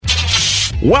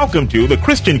Welcome to the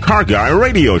Christian Car Guy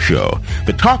Radio Show,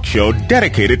 the talk show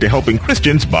dedicated to helping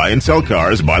Christians buy and sell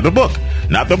cars by the book.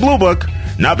 Not the blue book,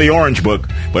 not the orange book,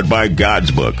 but by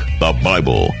God's book, the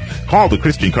Bible. Call the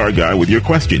Christian Car Guy with your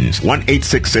questions,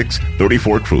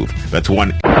 1-866-34-TRUTH. That's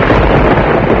 1...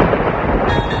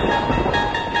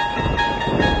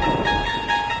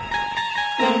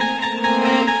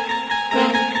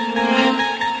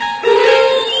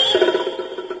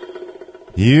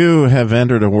 You have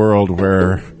entered a world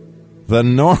where the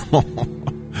normal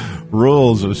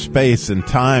rules of space and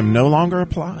time no longer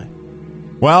apply.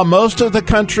 While most of the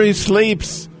country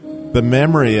sleeps, the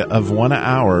memory of 1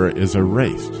 hour is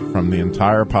erased from the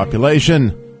entire population.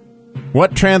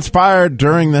 What transpired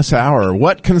during this hour?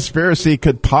 What conspiracy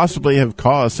could possibly have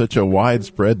caused such a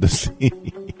widespread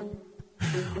disease?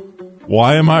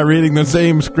 Why am I reading the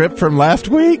same script from last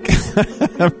week?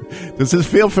 Does this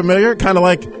feel familiar? Kind of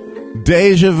like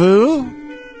deja vu?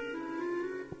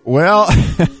 Well,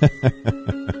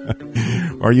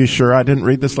 are you sure I didn't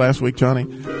read this last week, Johnny?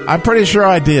 I'm pretty sure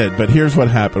I did, but here's what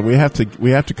happened. We have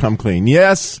to come clean.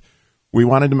 Yes, we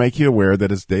wanted to make you aware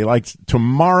that it's daylight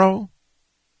tomorrow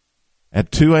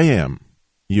at 2 a.m.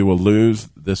 You will lose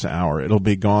this hour. It'll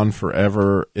be gone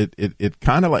forever. It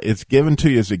kind of like it's given to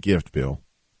you as a gift, Bill.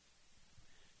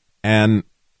 And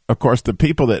of course, the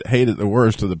people that hate it the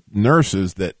worst are the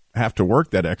nurses that have to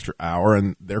work that extra hour,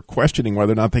 and they're questioning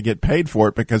whether or not they get paid for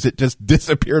it because it just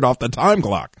disappeared off the time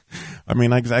clock. I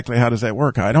mean, exactly how does that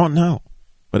work? I don't know,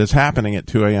 but it's happening at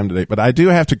 2 a.m. today. But I do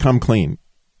have to come clean.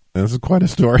 This is quite a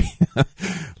story.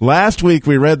 Last week,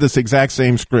 we read this exact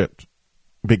same script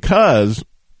because,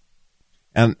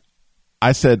 and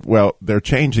I said, well, they're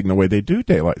changing the way they do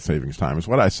daylight savings time is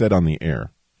what I said on the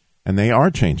air, and they are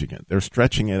changing it. They're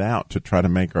stretching it out to try to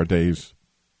make our days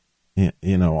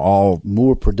all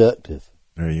more productive.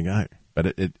 There you go.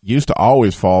 But it used to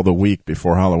always fall the week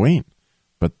before Halloween.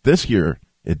 But this year,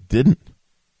 it didn't.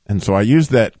 And so I used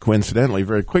that coincidentally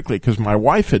very quickly because my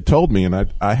wife had told me,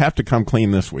 and I have to come clean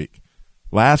this week.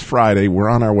 Last Friday, we're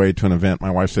on our way to an event.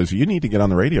 My wife says, you need to get on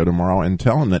the radio tomorrow and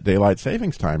tell them that daylight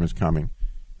savings time is coming.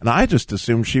 And I just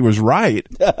assumed she was right.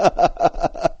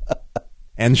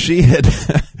 And she said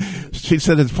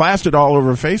it's plastered all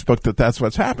over Facebook that that's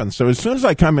what's happened. So as soon as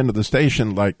I come into the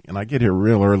station, and I get here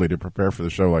real early to prepare for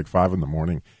the show, like 5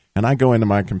 a.m, and I go into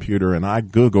my computer and I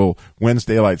Google when's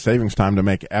daylight savings time to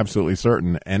make absolutely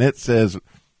certain, and it says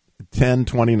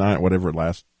 10/29, whatever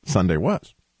last Sunday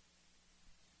was.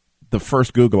 The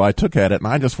first Google I took at it, and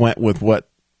I just went with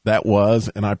what that was,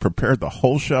 and I prepared the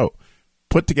whole show,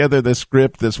 put together this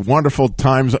script, this wonderful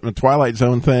Times Up in the Twilight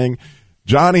Zone thing.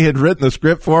 Johnny had written the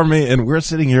script for me, and we're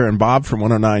sitting here, and Bob from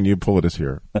 109 You Pull It is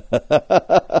here.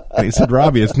 And he said,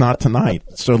 Robbie, it's not tonight.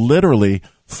 So literally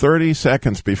 30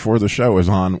 seconds before the show is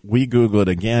on, we Google it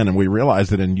again, and we realize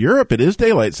that in Europe it is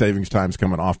daylight savings times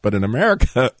coming off, but in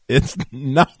America it's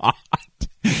not.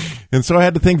 And so I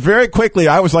had to think very quickly.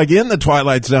 I was like in the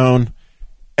Twilight Zone.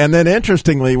 And then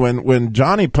interestingly, when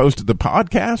Johnny posted the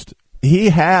podcast, he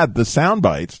had the sound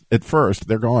bites at first.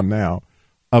 They're gone now.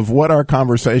 Of what our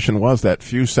conversation was that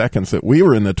few seconds that we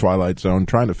were in the Twilight Zone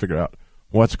trying to figure out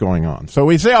what's going on. So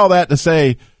we say all that to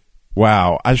say,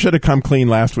 wow, I should have come clean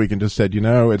last week and just said,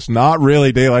 it's not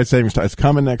really daylight savings time. It's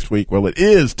coming next week. Well, it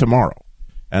is tomorrow.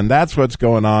 And that's what's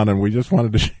going on, and we just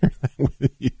wanted to share that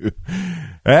with you.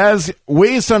 As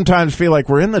we sometimes feel like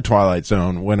we're in the Twilight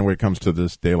Zone when it comes to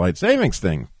this daylight savings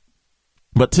thing.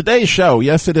 But today's show,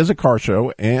 yes, it is a car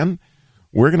show, and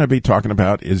we're going to be talking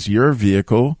about, is your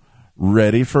vehicle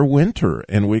ready for winter?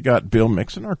 And we got Bill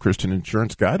Mixon, our Christian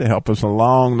insurance guy, to help us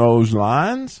along those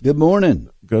lines. Good morning.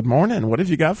 Good morning. What have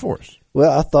you got for us?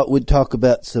 Well, I thought we'd talk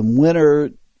about some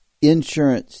winter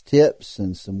insurance tips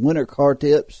and some winter car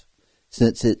tips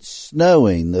since it's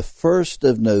snowing the 1st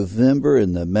of November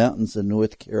in the mountains of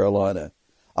North Carolina.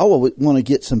 I want to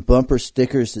get some bumper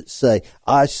stickers that say,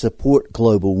 I support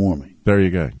global warming. There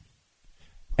you go.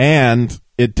 And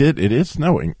it is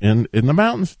snowing in the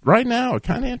mountains right now.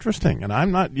 Kind of interesting. And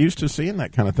I'm not used to seeing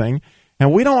that kind of thing.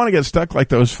 And we don't want to get stuck like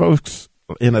those folks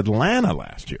in Atlanta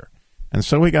last year. And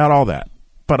so we got all that.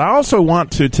 But I also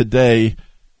want to today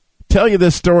tell you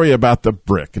this story about the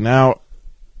brick. Now,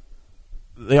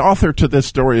 the author to this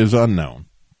story is unknown.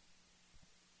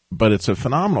 But it's a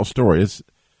phenomenal story. It's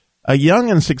a young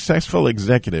and successful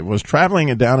executive was traveling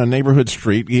down a neighborhood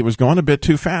street. He was going a bit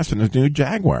too fast in his new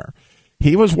Jaguar.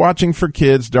 He was watching for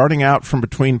kids darting out from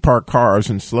between parked cars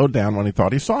and slowed down when he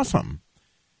thought he saw something.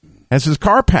 As his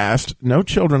car passed, no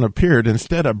children appeared.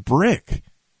 Instead, a brick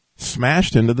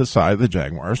smashed into the side of the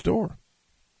Jaguar's door.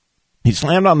 He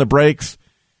slammed on the brakes,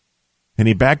 and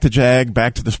he backed the Jag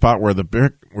back to the spot where the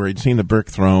brick where he'd seen the brick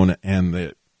thrown, and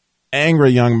the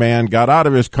angry young man got out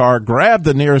of his car, grabbed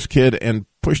the nearest kid, and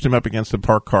pushed him up against the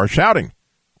parked car, shouting,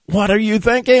 "What are you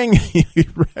thinking? You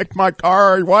wrecked my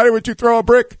car. Why would you throw a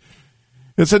brick?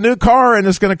 It's a new car, and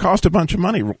it's going to cost a bunch of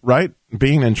money," right?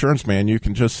 Being an insurance man, you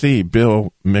can just see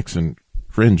Bill Mixon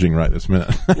cringing right this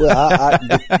minute. Well,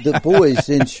 the boy's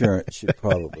insurance should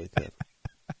probably cover.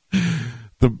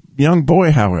 The young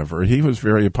boy, however, he was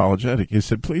very apologetic. He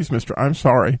said, "Please, mister, I'm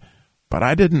sorry, but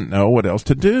I didn't know what else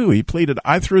to do." He pleaded,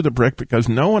 "I threw the brick because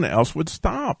no one else would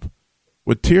stop."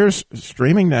 With tears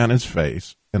streaming down his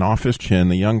face and off his chin,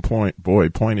 the young boy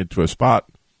pointed to a spot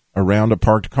around a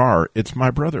parked car. "It's my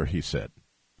brother," he said.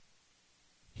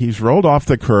 "He's rolled off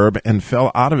the curb and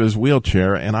fell out of his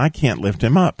wheelchair, and I can't lift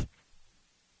him up."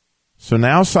 So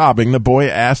now, sobbing, the boy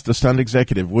asked the stunned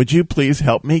executive, "Would you please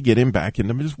help me get him back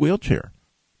into his wheelchair?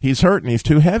 He's hurt and he's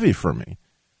too heavy for me."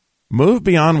 Moved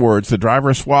beyond words, the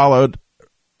driver swallowed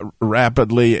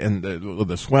rapidly, and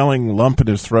with a swelling lump in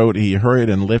his throat, he hurried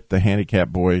and lifted the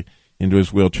handicapped boy into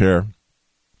his wheelchair,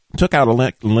 took out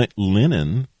a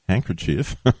linen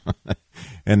handkerchief,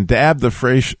 and dabbed the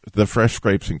fresh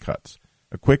scrapes and cuts.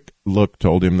 A quick look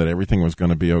told him that everything was going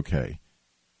to be okay.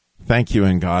 "Thank you,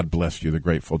 and God bless you," the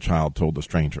grateful child told the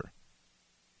stranger.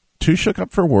 Too shook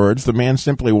up for words, the man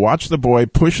simply watched the boy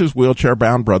push his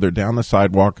wheelchair-bound brother down the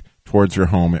sidewalk towards their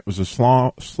home. It was a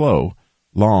slow,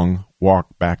 long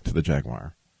walk back to the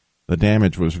Jaguar. The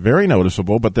damage was very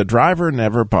noticeable, but the driver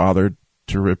never bothered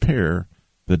to repair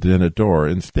the dented door.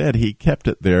 Instead, he kept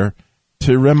it there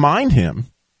to remind him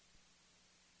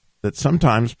that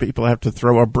sometimes people have to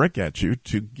throw a brick at you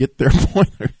to get their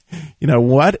point. You know,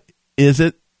 what is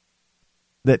it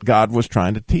that God was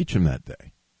trying to teach him that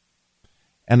day?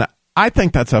 And I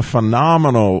think that's a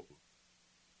phenomenal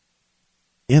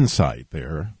insight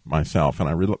there myself. And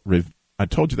I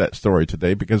told you that story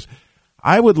today because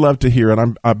I would love to hear,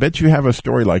 and I bet you have a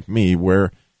story like me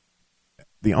where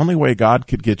the only way God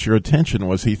could get your attention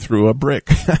was he threw a brick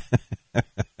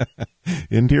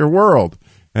into your world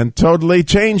and totally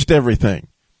changed everything.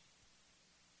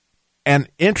 And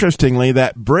interestingly,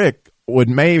 that brick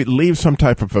may leave some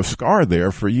type of a scar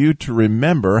there for you to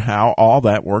remember how all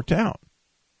that worked out.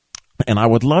 And I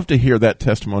would love to hear that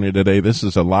testimony today. This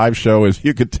is a live show, as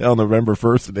you could tell, November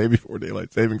 1st, the day before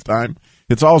Daylight Savings Time.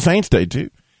 It's All Saints Day, too.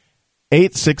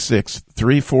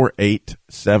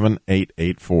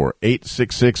 866-348-7884.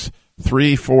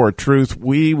 866-34-TRUTH.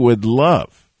 We would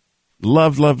love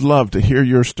to hear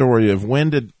your story of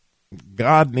when did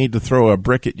God need to throw a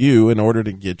brick at you in order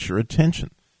to get your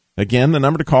attention. Again, the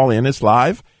number to call in is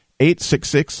live,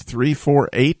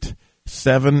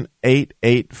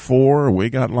 866-348-7884. We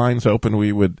got lines open.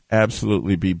 We would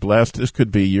absolutely be blessed. This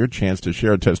could be your chance to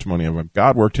share a testimony of what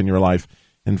God worked in your life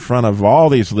in front of all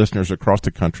these listeners across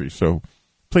the country. So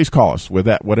please call us with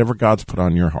that, whatever God's put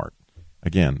on your heart.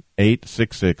 Again,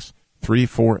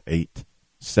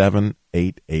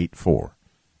 866-348-7884.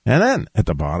 And then at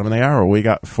the bottom of the hour, we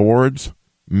got Ford's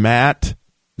Matt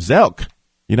Zelk.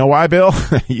 You know why, Bill?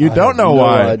 You don't know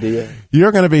why. Idea.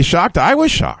 You're going to be shocked. I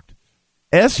was shocked.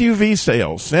 SUV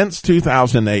sales since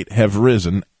 2008 have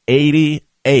risen 88%.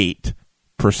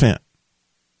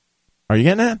 Are you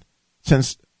getting that?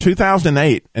 Since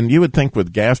 2008, and you would think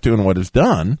with gas doing what it's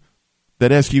done,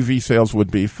 that SUV sales would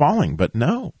be falling. But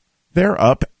no, they're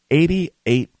up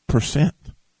 88%.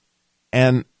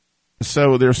 And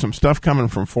so there's some stuff coming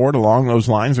from Ford along those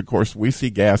lines. Of course, we see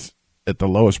gas at the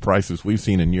lowest prices we've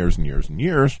seen in years and years and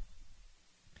years.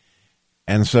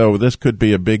 And so this could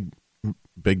be a big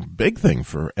thing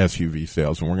for SUV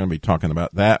sales. And we're going to be talking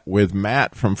about that with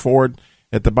Matt from Ford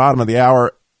at the bottom of the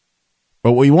hour.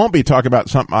 But we won't be talking about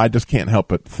something I just can't help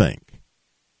but think.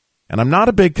 And I'm not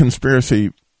a big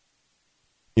conspiracy,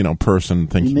 person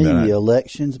thinking that. You mean the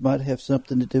elections might have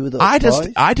something to do with it?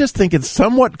 I just think it's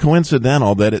somewhat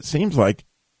coincidental that it seems like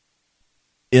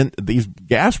in these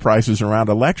gas prices around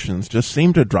elections just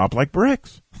seem to drop like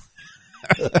bricks.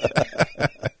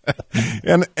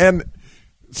 and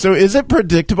so is it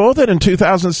predictable that in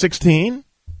 2016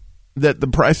 that the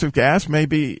price of gas may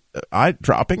be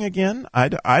dropping again? I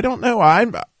don't know. I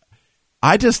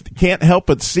just can't help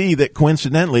but see that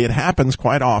coincidentally it happens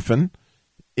quite often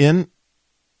in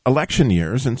election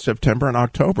years in September and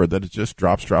October, that it just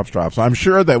drops. I'm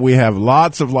sure that we have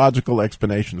lots of logical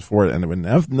explanations for it, and it would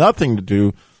have nothing to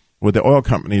do with the oil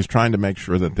companies trying to make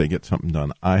sure that they get something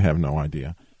done. I have no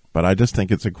idea. But I just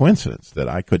think it's a coincidence that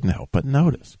I couldn't help but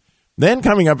notice. Then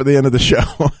coming up at the end of the show,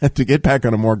 to get back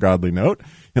on a more godly note,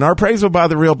 in our Appraisal by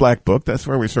the Real Black Book, that's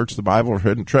where we search the Bible for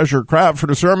hidden treasure, cry out for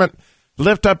discernment,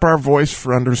 lift up our voice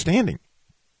for understanding.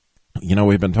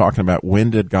 We've been talking about when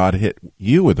did God hit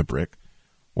you with a brick?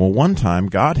 Well, one time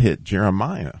God hit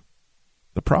Jeremiah,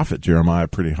 the prophet Jeremiah,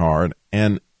 pretty hard.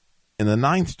 And in the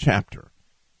 9th chapter,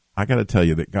 I got to tell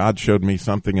you that God showed me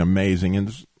something amazing,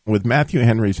 and with Matthew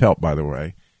Henry's help, by the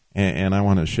way. And I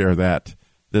want to share that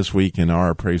this week in our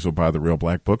appraisal by the Real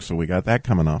Black Book. So we got that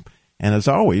coming up. And as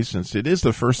always, since it is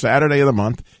the first Saturday of the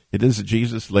month, it is a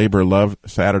Jesus Labor Love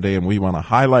Saturday, and we want to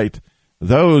highlight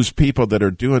those people that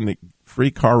are doing the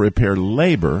free car repair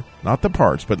labor, not the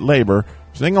parts, but labor,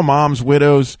 single moms,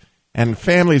 widows, and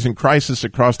families in crisis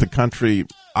across the country.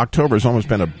 October has almost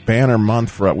been a banner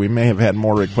month for us. We may have had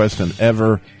more requests than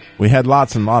ever. We had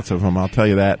lots and lots of them, I'll tell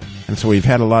you that. And so we've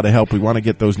had a lot of help. We want to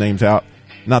get those names out.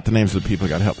 Not the names of the people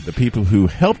who got help, but the people who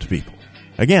helped people.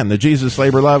 Again, the Jesus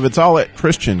Labor Love, it's all at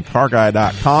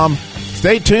ChristianCarGuy.com.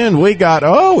 Stay tuned. We got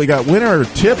winter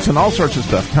tips and all sorts of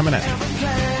stuff coming at you.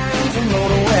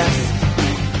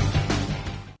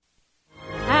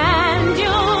 And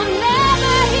you'll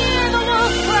never hear the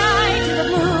wolf cry to the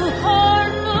blue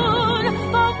corn moon.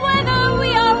 But whether we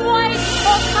are white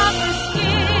or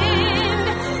copper-skinned,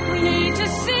 we need to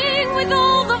sing with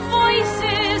all the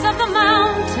voices of the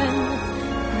mountain.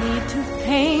 Need to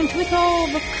paint with all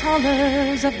the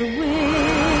colors of the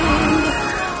wind.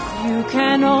 You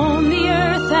can own the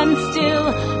earth, and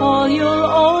still all you'll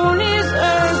own is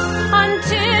earth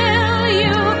until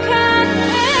you can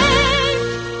paint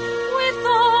with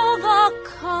all the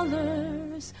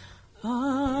colors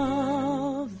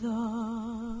of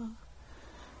the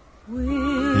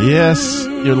wind. Yes,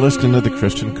 you're listening to the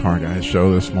Christian Car Guy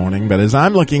show this morning. But as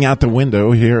I'm looking out the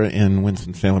window here in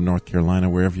Winston-Salem, North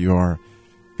Carolina, wherever you are,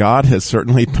 God has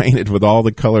certainly painted with all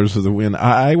the colors of the wind.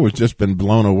 I was just been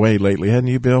blown away lately, hadn't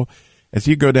you, Bill? As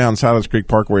you go down Silas Creek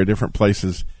Parkway or different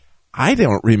places, I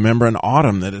don't remember an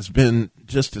autumn that has been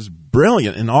just as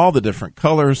brilliant in all the different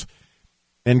colors.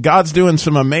 And God's doing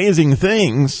some amazing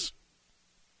things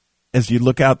as you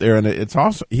look out there. And it's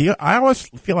also, I always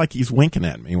feel like he's winking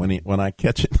at me when I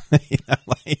catch it.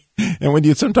 And when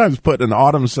you sometimes put an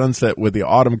autumn sunset with the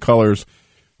autumn colors,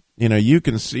 you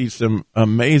can see some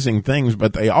amazing things,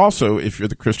 but they also, if you're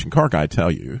the Christian Car Guy, tell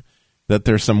you that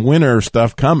there's some winter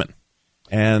stuff coming.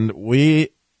 And we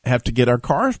have to get our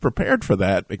cars prepared for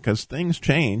that because things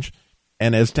change.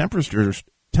 And as temperatures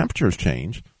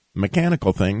change,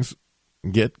 mechanical things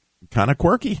get kind of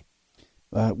quirky.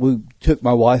 We took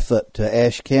my wife up to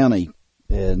Ashe County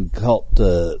and caught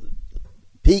the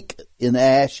peak in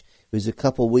Ashe. It was a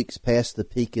couple weeks past the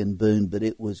peak in Boone, but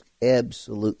it was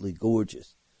absolutely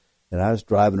gorgeous. And I was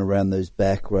driving around those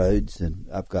back roads, and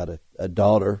I've got a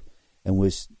daughter, and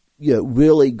was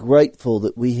really grateful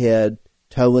that we had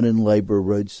towing and labor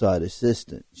roadside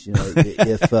assistance.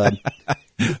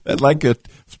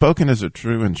 Spoken as a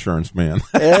true insurance man.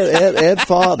 and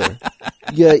father.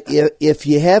 If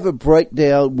you have a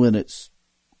breakdown when it's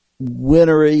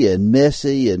wintry and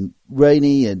messy and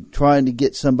rainy and trying to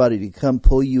get somebody to come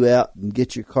pull you out and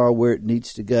get your car where it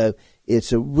needs to go,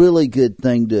 it's a really good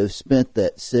thing to have spent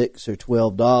that $6 or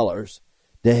 $12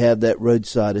 to have that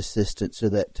roadside assistance or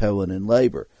that towing and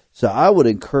labor. So I would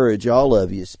encourage all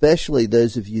of you, especially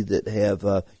those of you that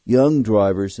have young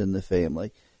drivers in the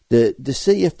family, to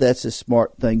see if that's a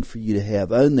smart thing for you to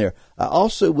have on there. I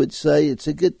also would say it's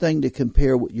a good thing to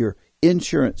compare what your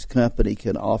insurance company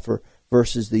can offer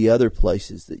versus the other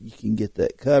places that you can get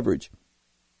that coverage.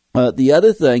 The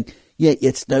other thing,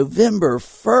 it's November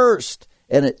 1st,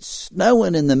 and it's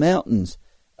snowing in the mountains.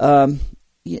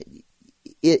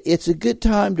 It's a good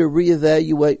time to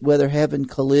reevaluate whether having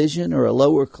collision or a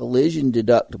lower collision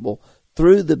deductible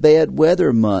through the bad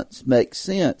weather months makes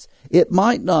sense. It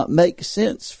might not make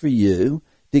sense for you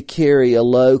to carry a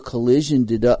low collision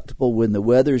deductible when the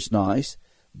weather's nice,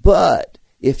 but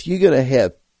if you're going to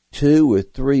have 2 or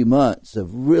 3 months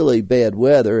of really bad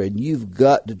weather and you've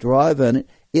got to drive on it,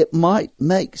 it might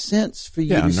make sense for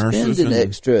you to spend an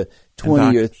extra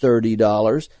 $20 or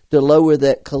 $30 to lower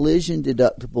that collision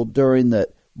deductible during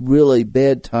that really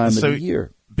bad time of the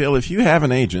year. Bill, if you have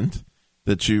an agent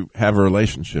that you have a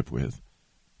relationship with,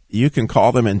 you can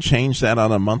call them and change that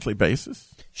on a monthly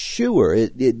basis? Sure.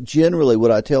 It generally,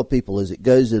 what I tell people is it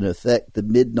goes in effect the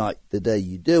midnight the day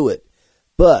you do it.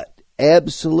 But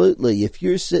absolutely, if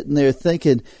you're sitting there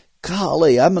thinking,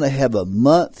 golly, I'm going to have a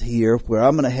month here where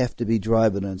I'm going to have to be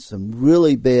driving on some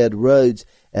really bad roads,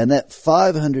 and that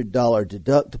 $500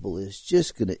 deductible is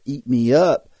just going to eat me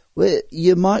up, well,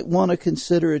 you might want to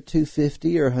consider a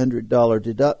 $250 or $100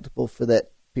 deductible for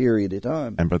that period of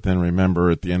time. But then remember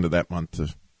at the end of that month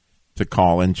to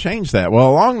call and change that. Well,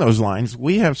 along those lines,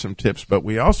 we have some tips, but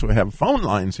we also have phone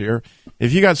lines here.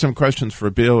 If you got some questions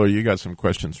for Bill or you got some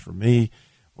questions for me,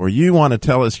 or you want to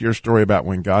tell us your story about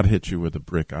when God hit you with a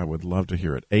brick, I would love to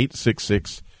hear it.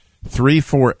 866-348-7884,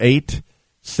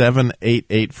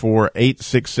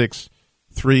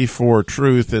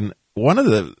 866-34-TRUTH. And one of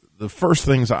the first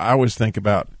things I always think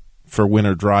about for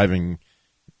winter driving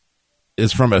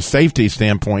is, from a safety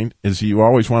standpoint, is you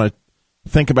always want to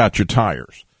think about your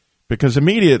tires, because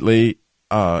immediately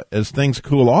as things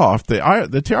cool off,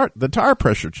 the tire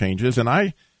pressure changes, and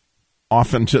I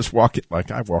often just walk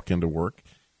into work,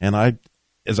 and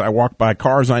as I walk by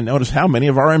cars, I notice how many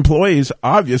of our employees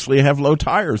obviously have low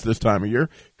tires this time of year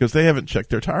because they haven't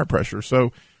checked their tire pressure.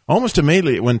 So almost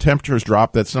immediately when temperatures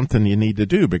drop, that's something you need to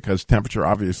do, because temperature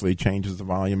obviously changes the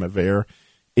volume of air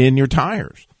in your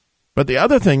tires. But the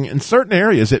other thing, in certain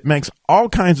areas, it makes all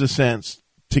kinds of sense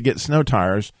to get snow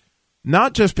tires,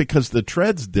 not just because the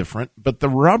tread's different, but the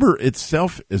rubber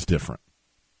itself is different.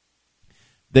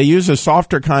 They use a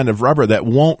softer kind of rubber that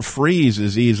won't freeze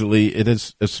as easily. It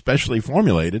is especially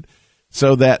formulated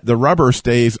so that the rubber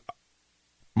stays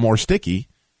more sticky,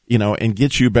 and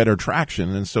gets you better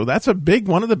traction. And so that's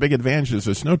one of the big advantages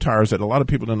of snow tires that a lot of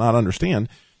people do not understand,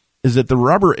 is that the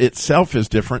rubber itself is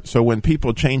different. So when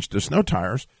people change to snow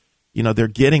tires, they're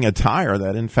getting a tire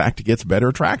that, in fact, gets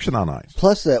better traction on ice.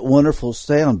 Plus that wonderful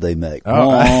sound they make.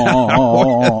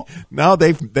 No,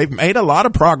 they've made a lot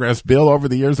of progress, Bill, over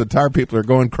the years. The tire people are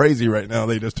going crazy right now.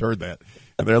 They just heard that.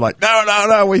 And they're like,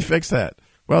 no, we fixed that.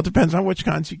 Well, it depends on which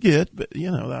kinds you get, but,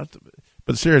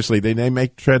 but seriously, they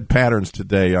make tread patterns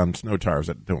today on snow tires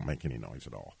that don't make any noise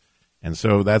at all. And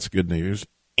so that's good news.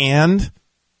 And,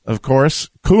 of course,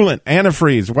 coolant,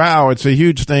 antifreeze. Wow, it's a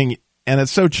huge thing. And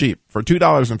it's so cheap. For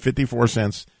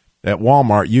 $2.54 at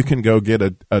Walmart, you can go get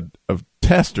a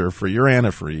tester for your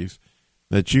antifreeze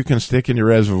that you can stick in your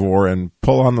reservoir and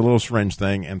pull on the little syringe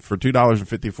thing, and for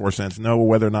 $2.54, know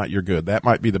whether or not you're good. That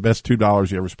might be the best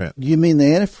 $2 you ever spent. You mean the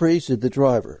antifreeze or the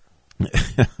driver?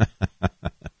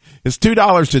 It's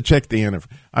 $2 to check the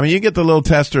antifreeze. I mean, you get the little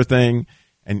tester thing,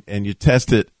 and you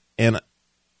test it, and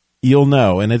you'll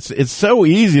know. And it's so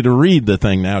easy to read the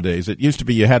thing nowadays. It used to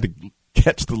be you had to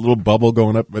catch the little bubble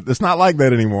going up, but it's not like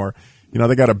that anymore.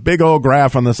 They got a big old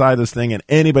graph on the side of this thing, and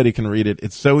anybody can read it.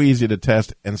 It's so easy to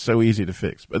test and so easy to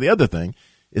fix. But the other thing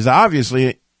is,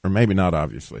 obviously, or maybe not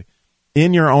obviously,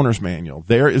 in your owner's manual,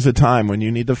 there is a time when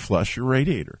you need to flush your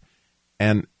radiator.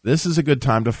 And this is a good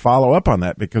time to follow up on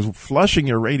that, because flushing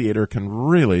your radiator can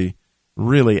really,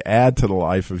 really add to the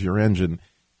life of your engine.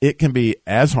 It can be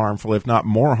as harmful, if not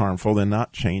more harmful, than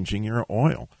not changing your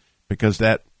oil, because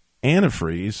that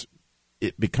antifreeze,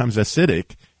 it becomes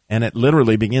acidic, and it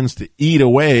literally begins to eat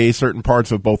away certain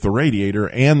parts of both the radiator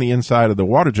and the inside of the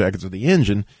water jackets of the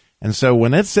engine. And so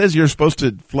when it says you're supposed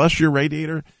to flush your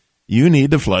radiator, you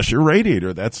need to flush your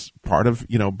radiator. That's part of,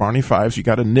 Barney Fives. You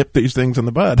got to nip these things in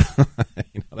the bud. I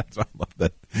love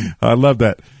that. I love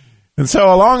that. And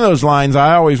so along those lines,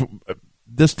 I always,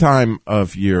 this time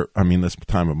of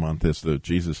month is the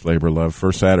Jesus Labor Love,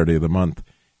 first Saturday of the month.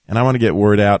 And I want to get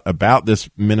word out about this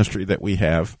ministry that we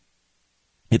have.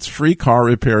 It's free car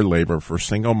repair labor for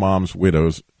single moms,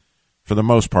 widows, for the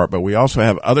most part, but we also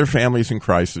have other families in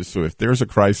crisis. So if there's a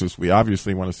crisis, we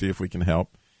obviously want to see if we can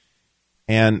help.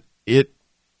 And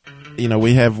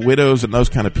we have widows and those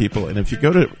kind of people. And if you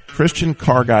go to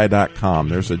ChristianCarGuy.com,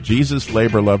 there's a Jesus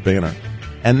Labor Love banner.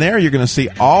 And there you're going to see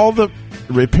all the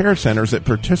repair centers that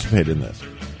participate in this.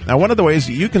 Now, one of the ways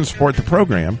that you can support the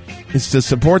program is to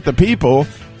support the people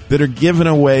that are giving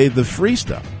away the free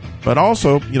stuff. But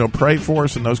also, pray for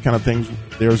us and those kind of things.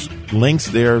 There's links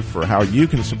there for how you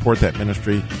can support that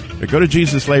ministry. But go to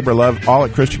Jesus Labor Love, all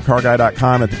at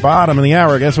ChristianCarGuy.com. At the bottom of the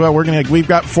hour, guess what? We've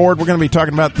got Ford. We're going to be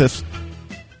talking about this.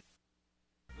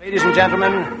 Ladies and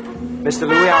gentlemen, Mr.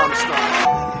 Louis Armstrong.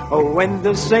 Oh, when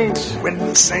the saints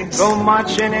go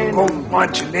marching in,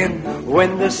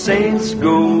 when the saints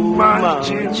go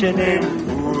marching in,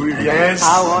 oh, yes,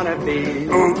 I want to be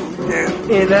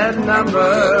in that number.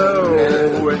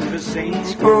 Oh, when the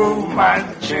saints go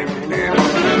marching in.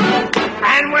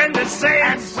 And when the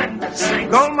saints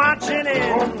go marching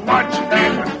in,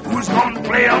 who's going to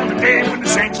play on the day when the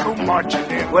saints go marching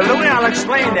in? Well, Louis, I'll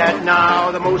explain that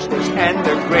now. The mostest and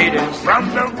the greatest, from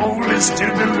the oldest to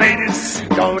the latest,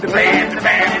 going to play in the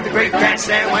band in the great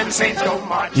grandstand when the saints go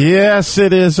marching. Yes,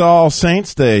 it is All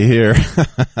Saints Day here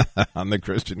on the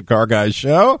Christian Car Guy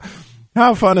Show.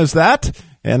 How fun is that?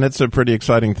 And it's a pretty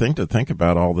exciting thing to think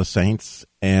about, all the saints.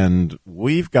 And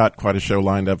we've got quite a show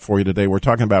lined up for you today. We're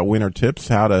talking about winter tips,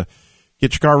 how to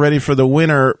get your car ready for the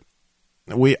winter.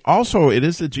 It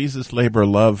is the Jesus Labor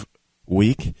Love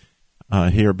Week,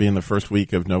 here being the first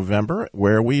week of November,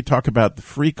 where we talk about the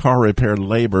free car repair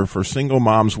labor for single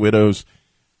moms, widows,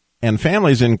 and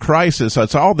Families in Crisis.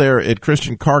 It's all there at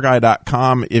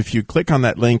ChristianCarGuy.com. If you click on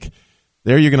that link,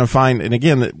 there you're going to find, and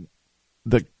again,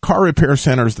 the car repair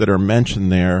centers that are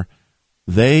mentioned there,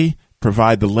 they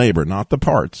provide the labor, not the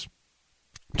parts,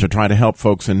 to try to help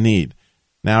folks in need.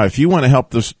 Now, if you want to help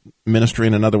this ministry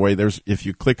in another way, if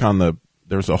you click on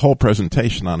there's a whole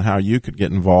presentation on how you could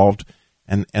get involved,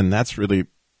 and that's really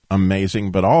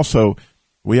amazing. But also,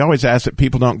 we always ask that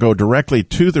people don't go directly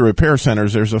to the repair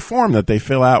centers. There's a form that they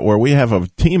fill out where we have a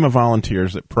team of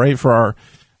volunteers that pray for our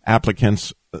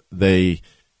applicants. They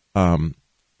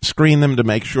screen them to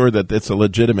make sure that it's a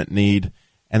legitimate need.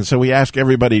 And so we ask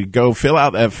everybody to go fill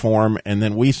out that form, and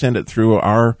then we send it through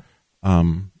our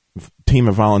team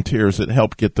of volunteers that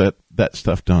help get that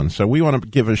stuff done. So we want to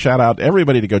give a shout-out to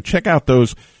everybody to go check out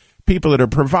those people that are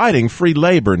providing free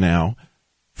labor now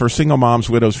for single moms,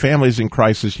 widows, families in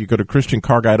crisis. You go to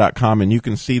ChristianCarGuy.com, and you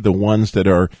can see the ones that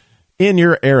are in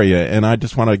your area. And I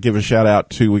just want to give a shout-out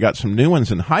to, we got some new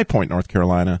ones in High Point, North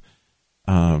Carolina,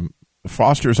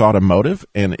 Foster's Automotive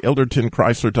and Ilderton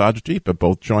Chrysler Dodge Jeep have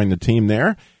both joined the team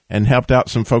there and helped out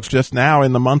some folks just now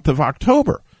in the month of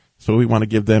October. So we want to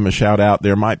give them a shout out.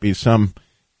 There might be some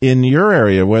in your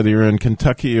area, whether you're in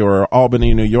Kentucky or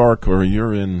Albany, New York, or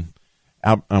you're in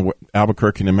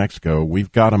Albuquerque, New Mexico.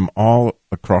 We've got them all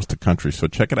across the country. So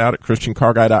check it out at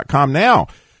ChristianCarGuy.com. Now,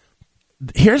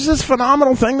 here's this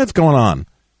phenomenal thing that's going on.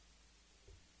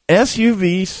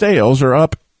 SUV sales are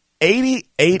up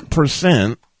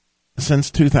 88%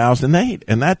 since 2008.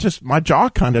 And that just, my jaw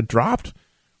kind of dropped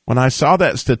when I saw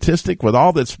that statistic with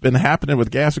all that's been happening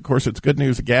with gas. Of course, it's good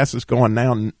news the gas is going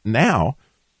down now.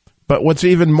 But what's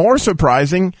even more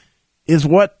surprising is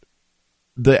what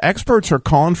the experts are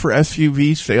calling for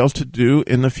SUV sales to do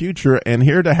in the future. And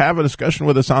here to have a discussion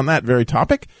with us on that very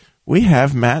topic, we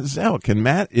have Matt Zelk. And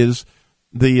Matt is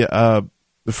the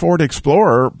Ford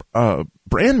Explorer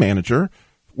brand manager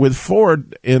with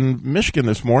Ford in Michigan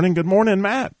this morning. Good morning,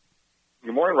 Matt.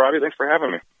 Good morning, Robbie. Thanks for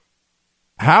having me.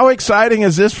 How exciting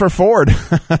is this for Ford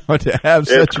to have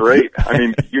such? It's great. I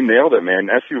mean, you nailed it, man.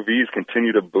 SUVs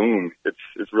continue to boom.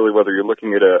 It's really, whether you're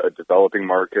looking at a developing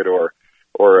market or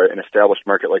an established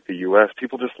market like the U.S.,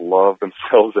 people just love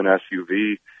themselves an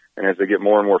SUV. And as they get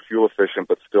more and more fuel efficient,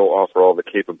 but still offer all the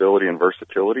capability and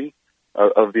versatility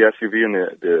of the SUV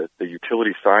and the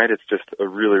utility side, it's just a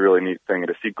really, really neat thing. And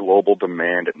to see global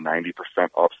demand at 90%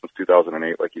 up since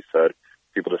 2008, like you said,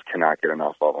 people just cannot get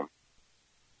enough of them.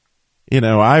 You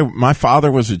know, my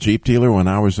father was a Jeep dealer when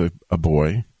I was a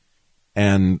boy,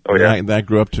 and I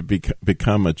grew up to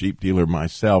become a Jeep dealer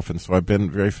myself, and so I've been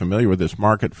very familiar with this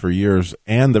market for years,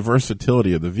 and the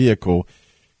versatility of the vehicle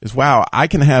is, wow, I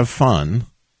can have fun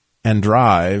and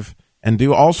drive and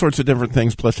do all sorts of different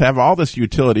things, plus have all this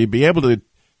utility, be able to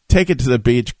take it to the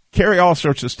beach, carry all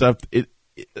sorts of stuff.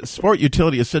 Sport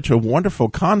utility is such a wonderful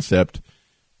concept,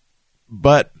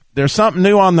 but there's something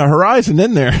new on the horizon,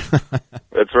 isn't there?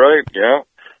 That's right, yeah.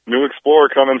 New Explorer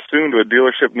coming soon to a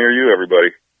dealership near you, everybody.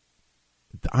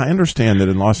 I understand that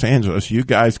in Los Angeles, you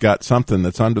guys got something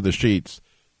that's under the sheets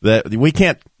that we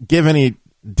can't give any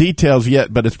details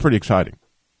yet, but it's pretty exciting.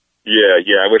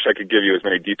 Yeah, I wish I could give you as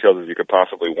many details as you could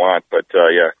possibly want, but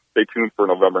stay tuned for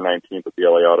November 19th at the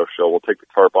LA Auto Show. We'll take the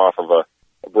tarp off of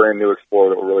a brand new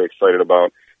Explorer that we're really excited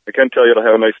about. I can tell you it'll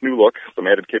have a nice new look, some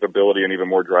added capability, and even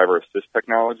more driver assist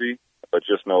technology. But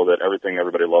just know that everything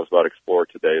everybody loves about Explorer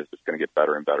today is just going to get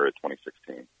better and better at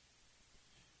 2016.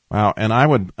 Wow, and I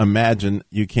would imagine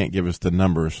you can't give us the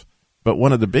numbers, but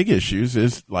one of the big issues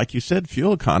is, like you said,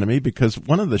 fuel economy, because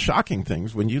one of the shocking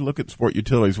things when you look at sport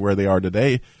utilities where they are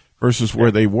today versus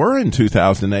where they were in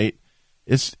 2008,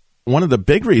 it's one of the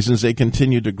big reasons they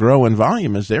continue to grow in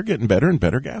volume is they're getting better and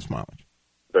better gas mileage.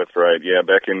 That's right. Yeah,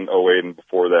 back in 2008 and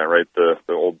before that, right, the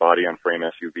old body-on-frame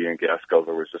SUV and gas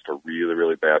guzzler was just a really,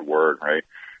 really bad word, right?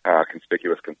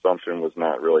 Conspicuous consumption was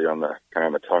not really on the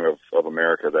tongue of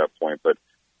America at that point. But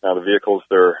now the vehicles,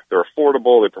 they're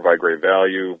affordable. They provide great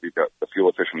value. We've got the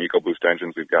fuel-efficient EcoBoost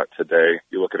engines we've got today.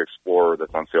 You look at Explorer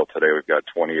that's on sale today, we've got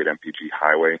 28 MPG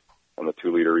Highway on the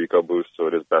 2-liter EcoBoost, so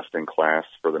it is best in class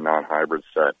for the non-hybrid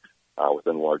set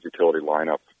within the large utility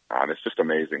lineup. It's just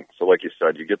amazing. So like you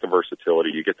said, you get the versatility,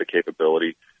 you get the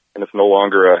capability, and it's no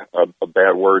longer a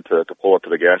bad word to pull up to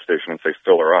the gas station and say,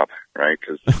 fill her up, right?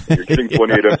 Because you're getting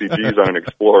 28 MPGs on an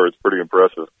Explorer. It's pretty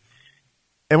impressive.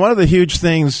 And one of the huge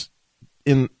things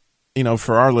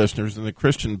for our listeners in the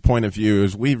Christian point of view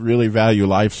is we really value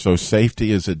life, so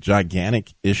safety is a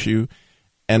gigantic issue.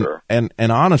 And, sure. and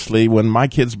honestly, when my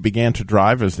kids began to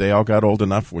drive, as they all got old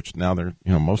enough, which now they're,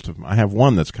 most of them, I have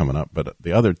one that's coming up, but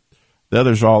the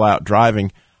others are all out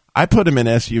driving. I put them in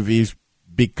SUVs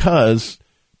because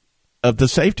of the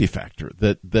safety factor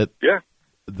that Yeah.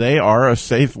 they are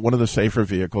one of the safer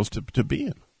vehicles to be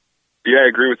in. Yeah, I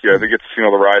agree with you. I think it's, the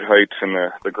ride height and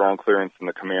the ground clearance and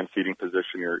the command seating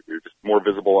position. You're just more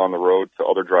visible on the road to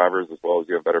other drivers, as well as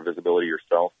you have better visibility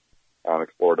yourself.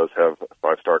 Explorer does have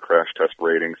 5-star crash test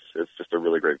ratings. It's just a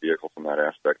really great vehicle from that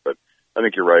aspect. But I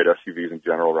think you're right. SUVs in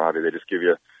general, Robbie, they just give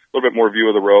you a little bit more view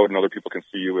of the road, and other people can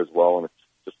see you as well. And it's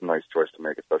just a nice choice to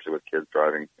make, especially with kids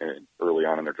driving early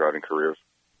on in their driving careers.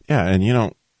 Yeah,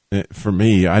 and for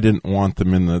me, I didn't want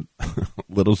them in the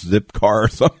little zip car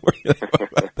somewhere.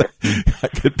 I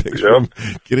could picture them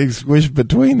getting squished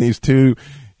between these two,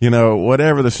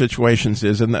 whatever the situations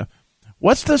is. And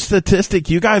what's the statistic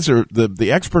you guys are,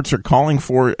 the experts are calling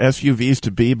for SUVs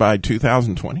to be by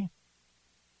 2020?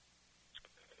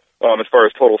 As far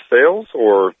as total sales,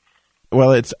 or?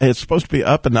 Well, it's supposed to be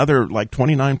up another like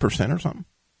 29% or something.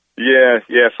 Yeah,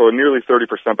 so nearly 30%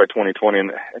 by 2020,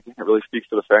 and I think it really speaks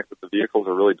to the fact that the vehicles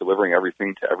are really delivering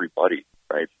everything to everybody,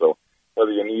 right? So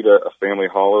whether you need a family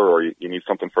hauler or you need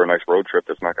something for a nice road trip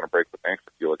that's not going to break the bank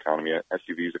for fuel economy,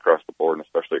 SUVs across the board, and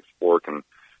especially Explorer, can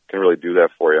really do that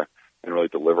for you and really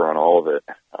deliver on all of it.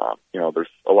 There's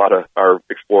a lot of our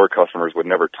Explorer customers would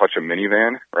never touch a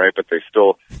minivan, right? But they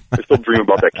still dream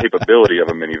about that capability of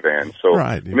a minivan. So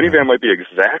right, the minivan might be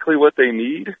exactly what they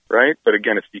need, right? But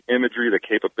again, it's the imagery, the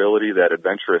capability, that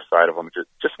adventurous side of them.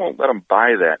 Just won't let them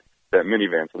buy that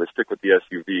minivan, so they stick with the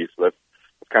SUV. So that's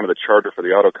kind of the charter for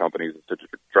the auto companies, is to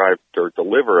drive or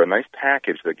deliver a nice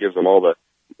package that gives them all the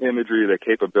imagery, the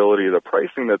capability, the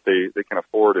pricing that they can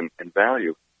afford and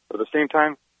value. But at the same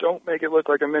time, don't make it look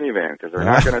like a minivan, because they're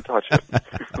not going to touch it.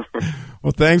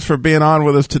 Well, thanks for being on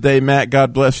with us today, Matt.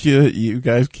 God bless you. You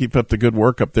guys keep up the good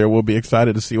work up there. We'll be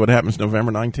excited to see what happens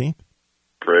November 19th.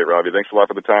 Great, Robbie. Thanks a lot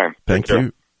for the time. Thank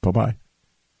you. Bye-bye.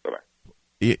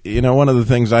 Bye-bye. One of the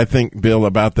things I think, Bill,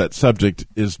 about that subject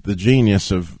is the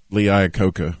genius of Lee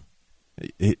Iacocca.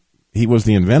 He was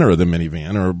the inventor of the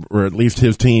minivan, or at least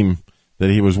his team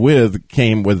that he was with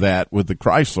came with that, with the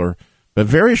Chrysler. But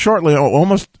very shortly,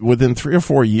 almost within 3 or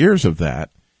 4 years of that,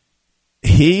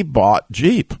 he bought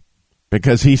Jeep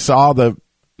because he saw the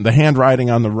handwriting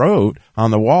on the road,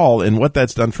 on the wall, and what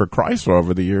that's done for Chrysler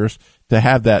over the years to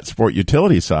have that sport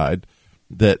utility side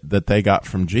that they got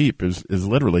from Jeep is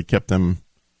literally kept them.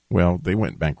 Well, they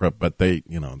went bankrupt, but they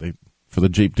for the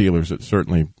Jeep dealers, it's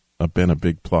certainly been a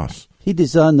big plus. He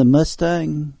designed the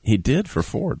Mustang. He did for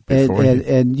Ford.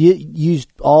 And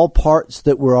used all parts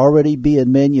that were already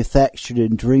being manufactured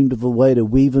and dreamed of a way to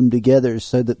weave them together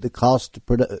so that the cost to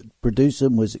produce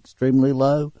them was extremely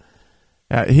low.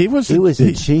 He was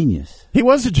a genius. He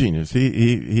was a genius.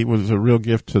 He was a real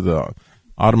gift to the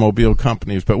automobile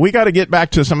companies. But we got to get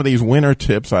back to some of these winter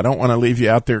tips. I don't want to leave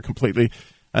you out there completely.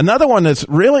 Another one that's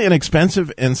really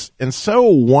inexpensive and so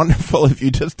wonderful if you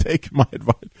just take my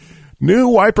advice. New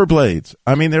wiper blades.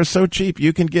 I mean, they're so cheap.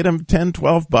 You can get them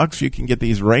 $10-12. You can get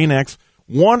these Rain-X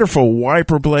wonderful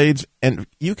wiper blades, and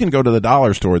you can go to the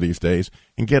dollar store these days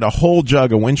and get a whole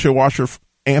jug of windshield washer,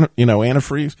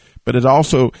 antifreeze. But it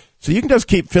also, so you can just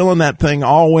keep filling that thing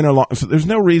all winter long. So there's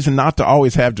no reason not to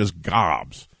always have just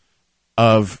gobs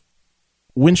of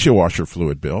windshield washer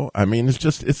fluid, Bill. I mean,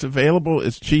 it's available.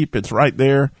 It's cheap. It's right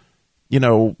there.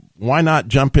 Why not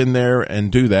jump in there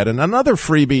and do that? And another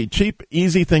freebie, cheap,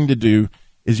 easy thing to do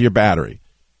is your battery.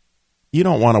 You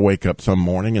don't want to wake up some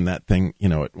morning and that thing,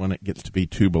 when it gets to be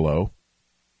 2 below.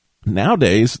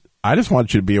 Nowadays, I just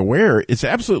want you to be aware, it's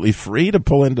absolutely free to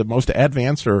pull into most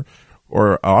Advance or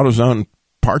AutoZone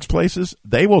parts places.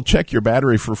 They will check your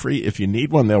battery for free. If you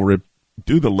need one, they'll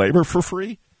do the labor for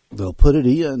free. They'll put it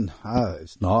in.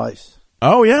 It's nice.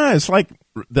 Oh, yeah. It's like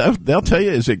they'll tell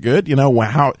you, is it good?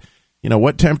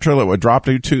 What temperature it would drop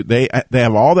to. They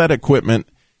have all that equipment.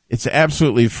 It's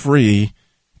absolutely free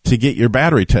to get your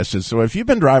battery tested. So if you've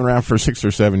been driving around for 6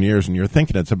 or 7 years and you're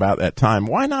thinking it's about that time,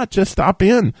 why not just stop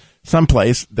in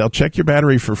someplace? They'll check your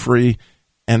battery for free,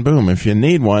 and boom, if you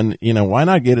need one, why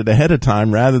not get it ahead of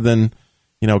time rather than,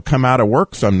 come out of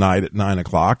work some night at 9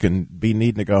 o'clock and be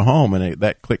needing to go home and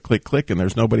that click, click, click, and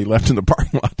there's nobody left in the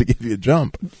parking lot to give you a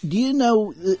jump. Do you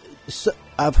know,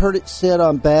 I've heard it said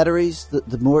on batteries that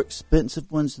the more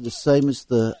expensive ones are the same as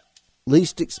the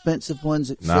least expensive ones,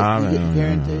 except you get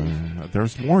guarantees?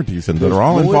 There's warranties that are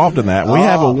all involved in that. We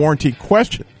have a warranty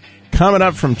question coming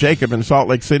up from Jacob in Salt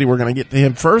Lake City. We're going to get to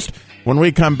him first when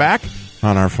we come back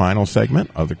on our final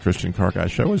segment of the Christian Car Guy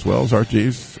Show, as well as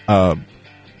RG's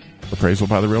appraisal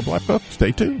by the Real Black Book.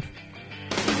 Stay tuned.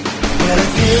 Well,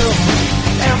 if you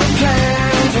ever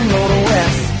plan to go to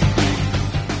West,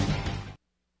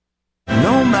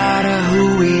 no matter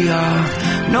who we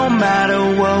are, no matter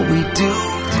what we do,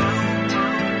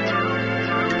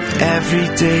 every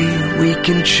day we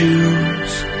can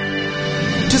choose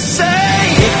to say,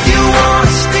 if you want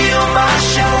to steal my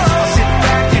show, sit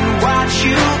back and watch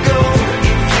you go.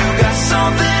 If you got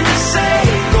something to say,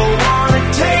 go on and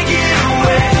take it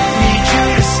away. Need you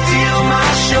to steal my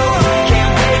show,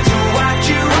 can't wait to watch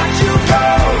you go.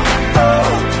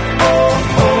 Oh,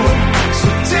 oh, oh, so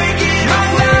take it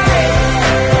away.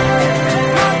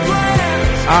 My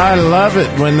plans. I love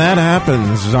it when that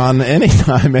happens on any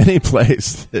time, any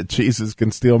place that Jesus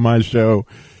can steal my show.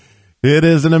 It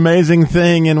is an amazing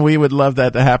thing, and we would love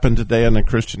that to happen today on the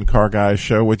Christian Car Guy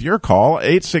Show with your call,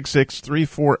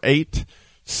 866-348-7884,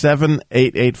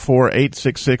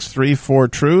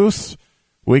 866-34-TRUTH.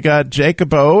 We got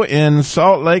Jacobo in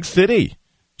Salt Lake City.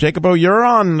 Jacobo, you're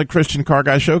on the Christian Car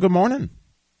Guy Show. Good morning.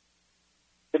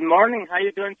 Good morning. How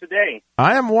you doing today?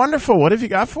 I am wonderful. What have you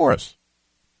got for us?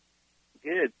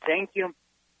 Good. Thank you.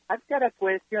 I've got a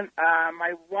question.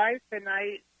 My wife and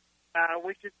I,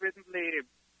 we just recently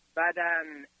bought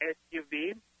an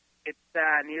SUV. It's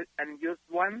a used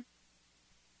one.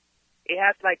 It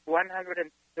has like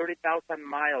 130,000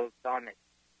 miles on it.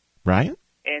 Right.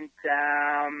 And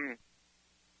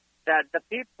the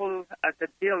people at the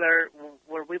dealer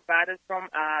where we bought it from,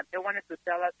 they wanted to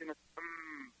sell us some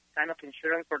kind of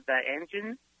insurance for the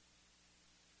engine.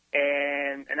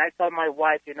 And I told my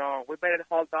wife, we better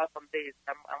hold off on this.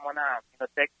 I want to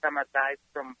take some advice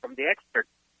from the experts.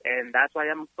 And that's why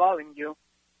I'm calling you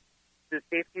to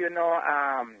see if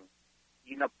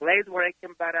place where I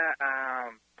can buy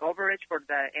coverage for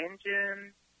the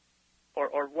engine,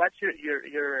 or what's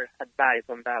your advice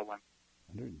on that one?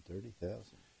 130,000.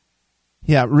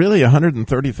 Yeah, really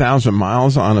 130,000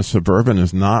 miles on a Suburban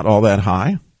is not all that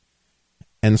high.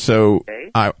 And so okay.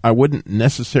 I wouldn't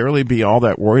necessarily be all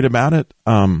that worried about it.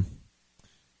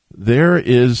 There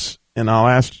is, and I'll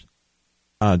ask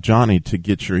Johnny to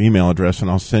get your email address,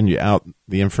 and I'll send you out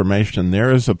the information.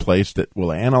 There is a place that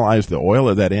will analyze the oil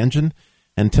of that engine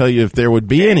and tell you if there would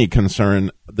be any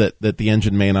concern that the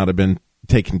engine may not have been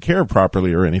taken care of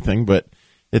properly or anything. But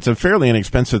it's a fairly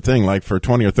inexpensive thing. Like for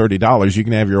 $20 or $30, you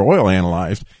can have your oil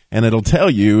analyzed, and it'll tell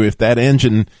you if that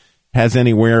engine has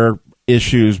any wear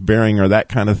issues, bearing, or that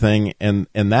kind of thing. And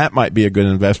that might be a good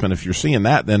investment. If you're seeing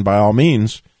that, then by all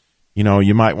means,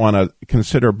 you might want to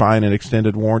consider buying an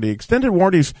extended warranty. Extended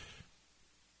warranties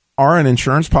are an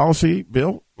insurance policy,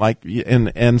 Bill.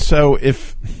 And so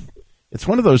if it's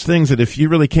one of those things that if you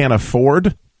really can't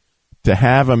afford to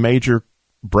have a major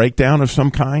breakdown of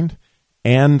some kind,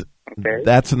 and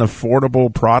that's an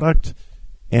affordable product,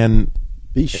 and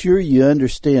be sure you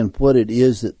understand what it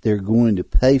is that they're going to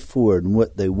pay for it and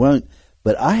what they won't.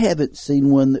 But I haven't seen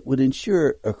one that would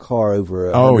insure a car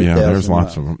over 100,000 Oh, yeah, there's miles.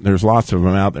 lots of them. There's lots of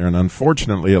them out there, and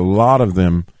unfortunately, a lot of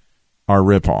them are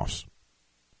ripoffs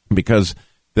because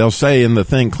they'll say in the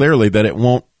thing clearly that it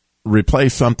won't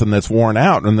replace something that's worn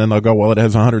out, and then they'll go, well, it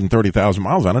has 130,000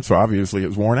 miles on it, so obviously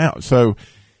it's worn out. So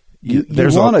you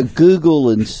want to Google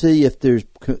and see if there's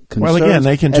concerns. Well, again,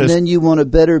 they can and then you want a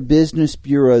Better Business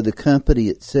Bureau, the company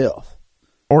itself.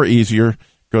 Or easier,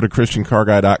 go to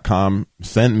ChristianCarGuy.com,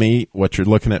 send me what you're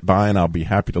looking at buying. I'll be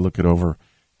happy to look it over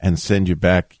and send you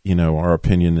back, our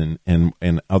opinion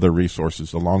and other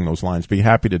resources along those lines. Be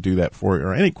happy to do that for you,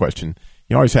 or any question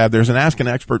you always have. There's an Ask an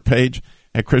Expert page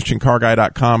at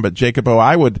ChristianCarGuy.com. But, Jacobo,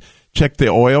 I would check the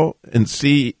oil and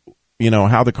see,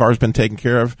 how the car's been taken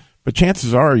care of. But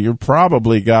chances are you've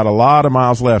probably got a lot of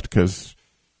miles left because,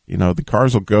 the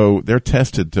cars will go, they're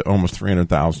tested to almost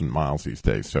 300,000 miles these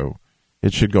days. So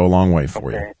it should go a long way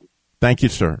for you. Thank you,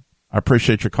 sir. I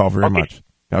appreciate your call very much.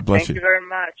 God bless you. Thank you very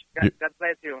much. God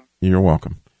bless you. You're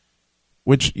welcome.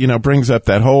 Which, brings up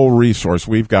that whole resource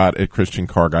we've got at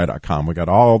ChristianCarGuy.com. We got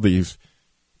all these,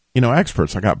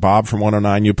 experts. I got Bob from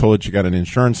 109 You Pull It. You got an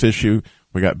insurance issue.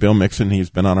 We got Bill Mixon. He's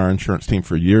been on our insurance team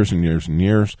for years and years and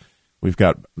years. We've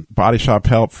got body shop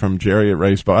help from Jerry at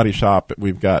Ray's Body Shop.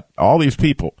 We've got all these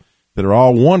people that are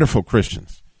all wonderful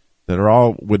Christians that are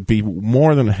all would be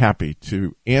more than happy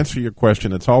to answer your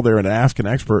question. It's all there at Ask an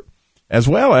Expert, as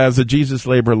well as the Jesus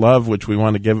Labor Love, which we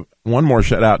want to give one more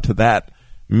shout out to that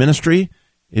ministry.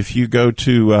 If you go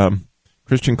to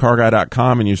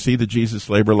ChristianCarGuy.com and you see the Jesus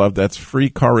Labor Love, that's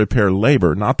free car repair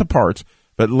labor, not the parts,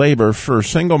 but labor for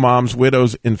single moms,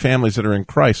 widows, and families that are in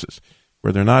crisis,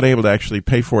 where they're not able to actually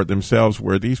pay for it themselves,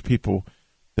 where these people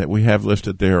that we have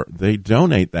listed there, they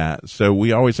donate that. So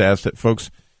we always ask that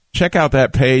folks check out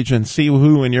that page and see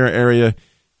who in your area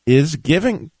is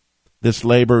giving this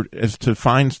labor, as to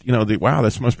find, wow,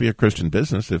 this must be a Christian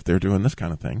business if they're doing this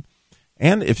kind of thing.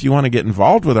 And if you want to get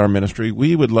involved with our ministry,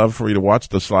 we would love for you to watch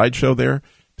the slideshow there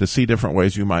to see different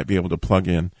ways you might be able to plug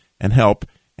in and help.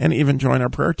 and even join our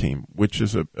prayer team, which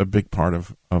is a big part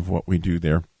of what we do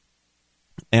there.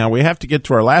 And we have to get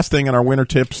to our last thing in our winter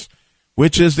tips,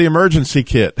 which is the emergency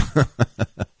kit.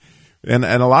 and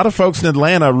a lot of folks in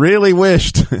Atlanta really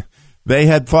wished they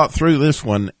had thought through this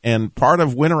one. And part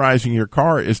of winterizing your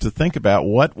car is to think about,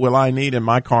 what will I need in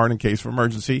my car in case of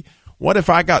emergency? What if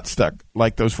I got stuck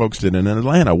like those folks did in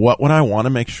Atlanta? What would I want to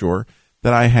make sure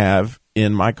that I have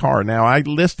in my car? Now, I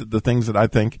listed the things that I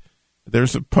think.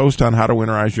 There's a post on how to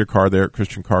winterize your car there at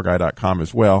ChristianCarGuy.com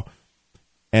as well.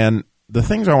 And the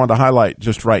things I want to highlight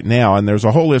just right now, and there's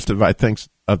a whole list of, I think,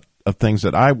 of things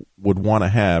that I would want to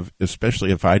have,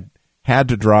 especially if I had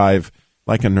to drive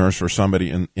like a nurse or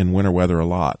somebody in winter weather a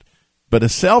lot. But a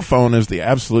cell phone is the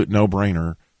absolute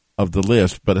no-brainer of the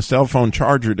list, but a cell phone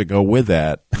charger to go with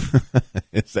that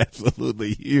is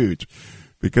absolutely huge.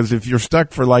 Because if you're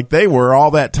stuck for like they were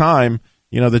all that time,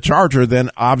 the charger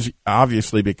then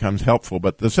obviously becomes helpful.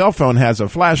 But the cell phone has a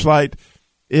flashlight,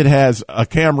 it has a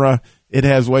camera, it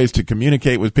has ways to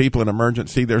communicate with people in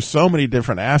emergency. There's so many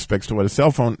different aspects to what a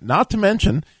cell phone, not to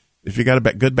mention, if you got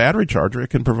a good battery charger, it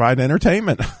can provide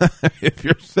entertainment. If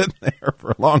you're sitting there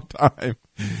for a long time,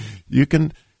 you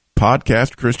can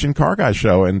podcast Christian Car Guy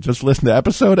Show and just listen to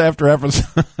episode after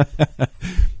episode.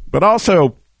 But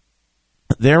also,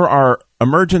 there are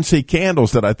emergency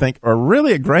candles that I think are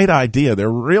really a great idea.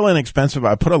 They're real inexpensive.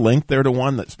 I put a link there to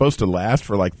one that's supposed to last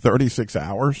for like 36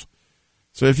 hours.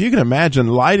 So if you can imagine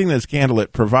lighting this candle,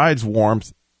 it provides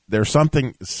warmth. There's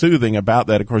something soothing about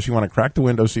that. Of course, you want to crack the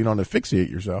window so you don't asphyxiate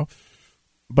yourself.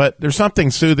 But there's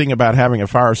something soothing about having a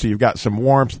fire, so you've got some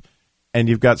warmth and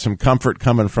you've got some comfort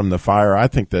coming from the fire. I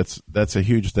think that's a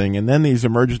huge thing. And then these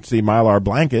emergency Mylar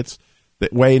blankets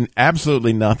that weigh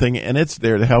absolutely nothing, and it's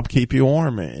there to help keep you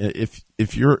warm.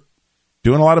 If you're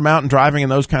doing a lot of mountain driving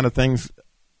and those kind of things,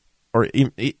 or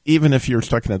even if you're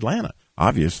stuck in Atlanta,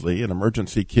 obviously an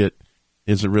emergency kit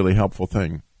is a really helpful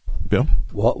thing. Bill?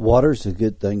 Water's a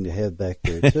good thing to have back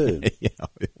there, too. Yeah,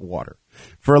 water.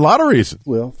 For a lot of reasons.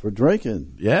 Well, for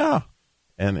drinking. Yeah,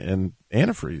 and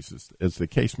antifreeze, as the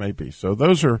case may be. So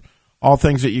those are all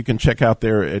things that you can check out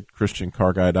there at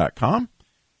ChristianCarGuy.com.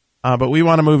 But we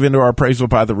want to move into our Appraisal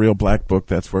by the Real Black Book.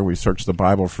 That's where we search the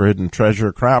Bible for hidden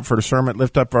treasure, cry out for discernment,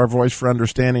 lift up our voice for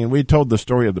understanding. And we told the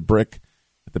story of the brick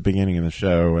at the beginning of the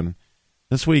show. And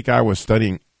this week I was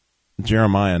studying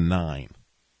Jeremiah 9.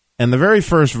 And the very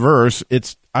first verse,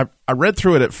 I read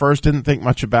through it at first, didn't think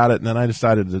much about it, and then I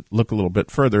decided to look a little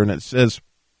bit further. And it says,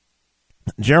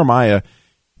 Jeremiah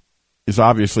is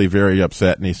obviously very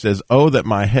upset, and he says, "Oh, that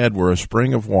my head were a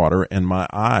spring of water and my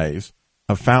eyes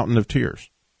a fountain of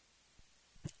tears.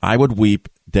 I would weep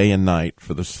day and night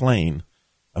for the slain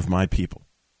of my people."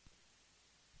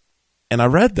 And I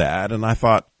read that, and I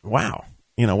thought, wow,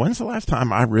 when's the last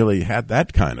time I really had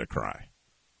that kind of cry?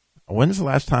 When's the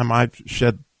last time I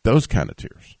shed those kind of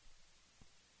tears?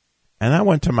 And I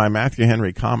went to my Matthew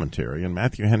Henry commentary, and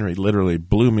Matthew Henry literally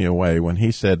blew me away when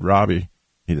he said, Robbie,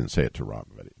 he didn't say it to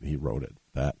Robbie, but he wrote it,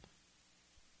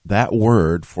 that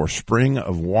word for spring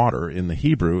of water in the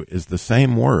Hebrew is the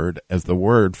same word as the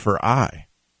word for eye.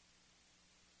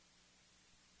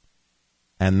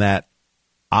 And that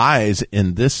eyes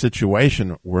in this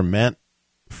situation were meant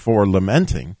for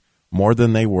lamenting more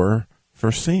than they were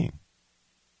for seeing.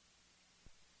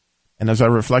 And as I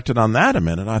reflected on that a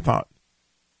minute, I thought,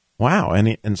 wow.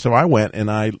 And so I went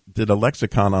and I did a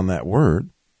lexicon on that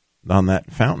word, on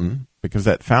that fountain, because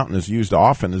that fountain is used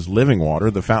often as living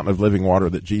water, the fountain of living water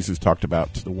that Jesus talked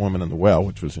about to the woman in the well,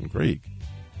 which was in Greek.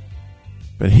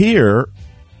 But here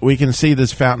we can see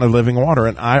this fountain of living water.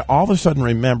 And I all of a sudden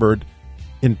remembered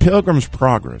in Pilgrim's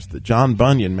Progress that John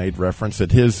Bunyan made reference at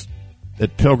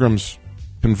Pilgrim's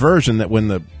conversion, that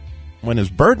when his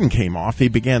burden came off, he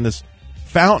began this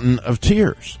fountain of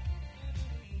tears.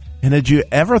 And had you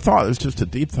ever thought, it's just a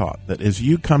deep thought, that as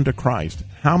you come to Christ,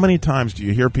 how many times do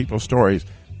you hear people's stories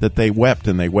that they wept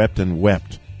and they wept and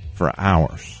wept for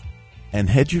hours? And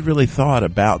had you really thought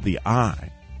about the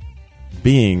eye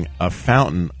being a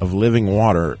fountain of living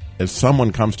water as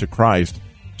someone comes to Christ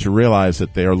to realize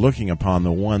that they are looking upon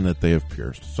the one that they have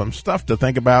pierced? Some stuff to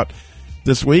think about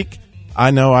this week. I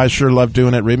know I sure love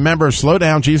doing it. Remember, slow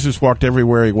down. Jesus walked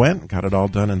everywhere he went. Got it all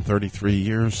done in 33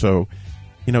 years. So,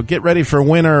 get ready for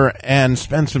winter and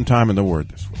spend some time in the Word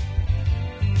this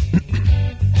week.